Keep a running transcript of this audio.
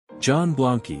John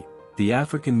Blanqui, the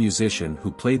African musician who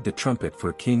played the trumpet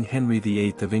for King Henry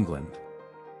VIII of England.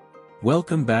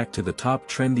 Welcome back to the top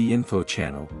trendy info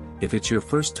channel. If it's your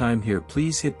first time here,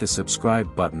 please hit the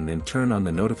subscribe button and turn on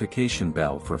the notification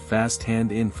bell for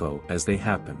fast-hand info as they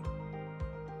happen.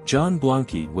 John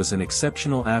Blanqui was an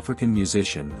exceptional African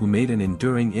musician who made an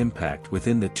enduring impact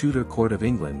within the Tudor court of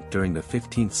England during the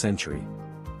 15th century.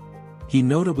 He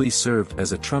notably served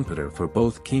as a trumpeter for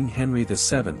both King Henry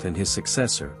VII and his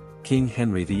successor, King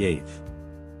Henry VIII.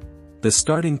 The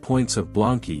starting points of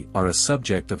Blanqui are a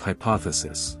subject of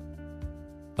hypothesis.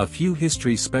 A few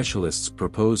history specialists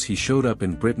propose he showed up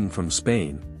in Britain from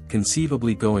Spain,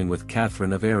 conceivably going with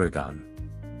Catherine of Aragon.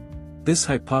 This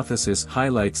hypothesis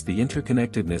highlights the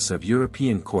interconnectedness of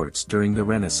European courts during the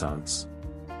Renaissance.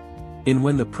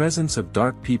 When the presence of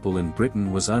dark people in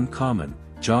Britain was uncommon,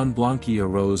 John Blanqui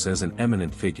arose as an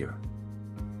eminent figure.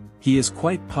 He is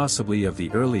quite possibly of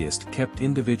the earliest kept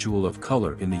individual of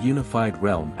color in the unified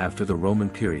realm after the Roman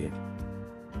period.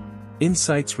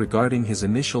 Insights regarding his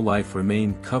initial life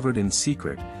remain covered in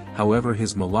secret, however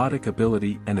his melodic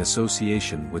ability and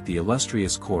association with the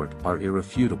illustrious court are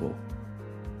irrefutable.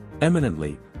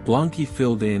 Eminently, Blanqui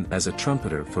filled in as a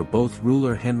trumpeter for both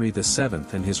ruler Henry VII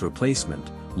and his replacement,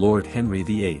 Lord Henry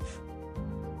VIII.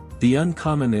 The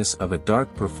uncommonness of a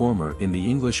dark performer in the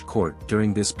English court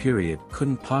during this period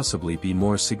couldn't possibly be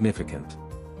more significant.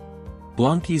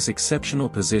 Blanqui's exceptional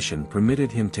position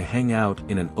permitted him to hang out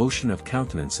in an ocean of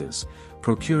countenances,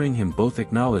 procuring him both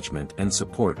acknowledgement and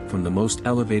support from the most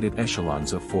elevated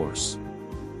echelons of force.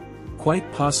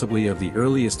 Quite possibly of the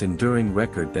earliest enduring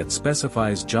record that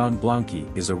specifies John Blanqui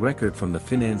is a record from the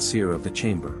financier of the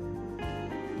chamber.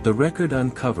 The record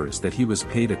uncovers that he was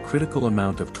paid a critical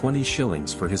amount of 20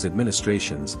 shillings for his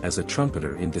administrations as a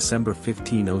trumpeter in December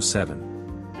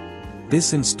 1507.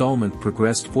 This installment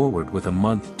progressed forward with a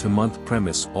month-to-month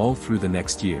premise all through the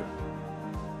next year.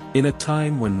 In a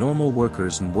time when normal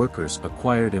workers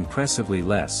acquired impressively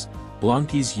less,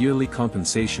 Blanqui's yearly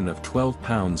compensation of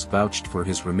 £12 vouched for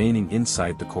his remaining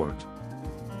inside the court.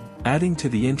 Adding to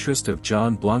the interest of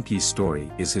John Blanqui's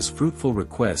story is his fruitful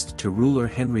request to ruler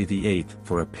Henry VIII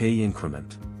for a pay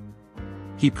increment.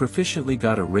 He proficiently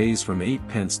got a raise from 8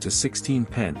 pence to 16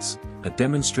 pence, a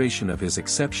demonstration of his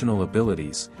exceptional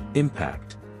abilities,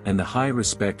 impact, and the high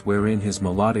respect wherein his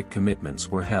melodic commitments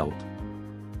were held.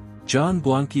 John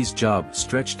Blanqui's job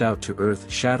stretched out to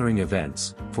earth-shattering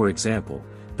events, for example,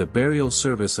 the burial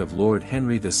service of Lord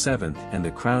Henry VII and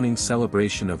the crowning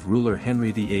celebration of ruler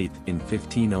Henry VIII in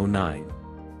 1509.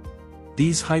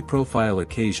 These high-profile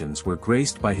occasions were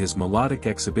graced by his melodic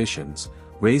exhibitions,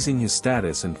 raising his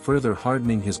status and further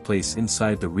hardening his place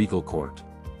inside the regal court.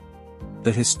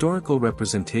 The historical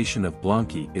representation of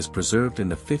Blanqui is preserved in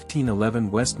the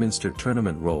 1511 Westminster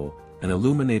Tournament Roll, an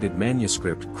illuminated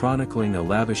manuscript chronicling a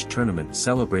lavish tournament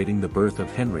celebrating the birth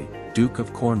of Henry, Duke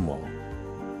of Cornwall.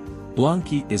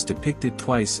 Blanqui is depicted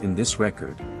twice in this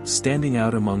record, standing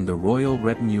out among the royal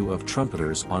retinue of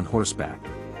trumpeters on horseback.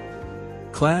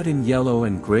 Clad in yellow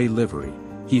and grey livery,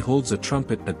 he holds a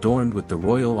trumpet adorned with the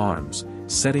royal arms,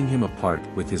 setting him apart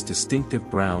with his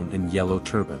distinctive brown and yellow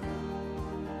turban.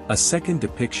 A second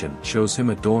depiction shows him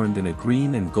adorned in a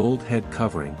green and gold head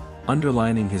covering,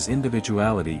 underlining his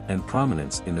individuality and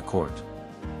prominence in the court.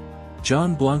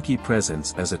 John Blanqui's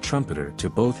presence as a trumpeter to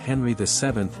both Henry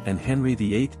VII and Henry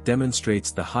VIII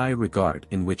demonstrates the high regard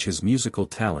in which his musical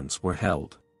talents were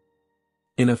held.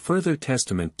 In a further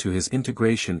testament to his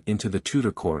integration into the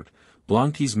Tudor court,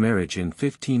 Blanqui's marriage in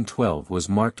 1512 was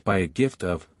marked by a gift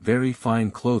of very fine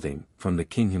clothing from the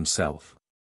king himself.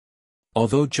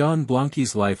 Although John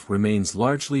Blanqui's life remains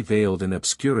largely veiled in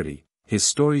obscurity, his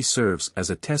story serves as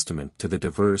a testament to the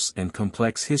diverse and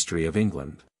complex history of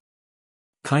England.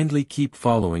 Kindly keep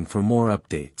following for more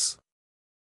updates.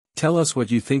 Tell us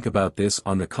what you think about this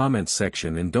on the comments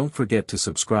section and don't forget to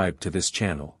subscribe to this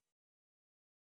channel.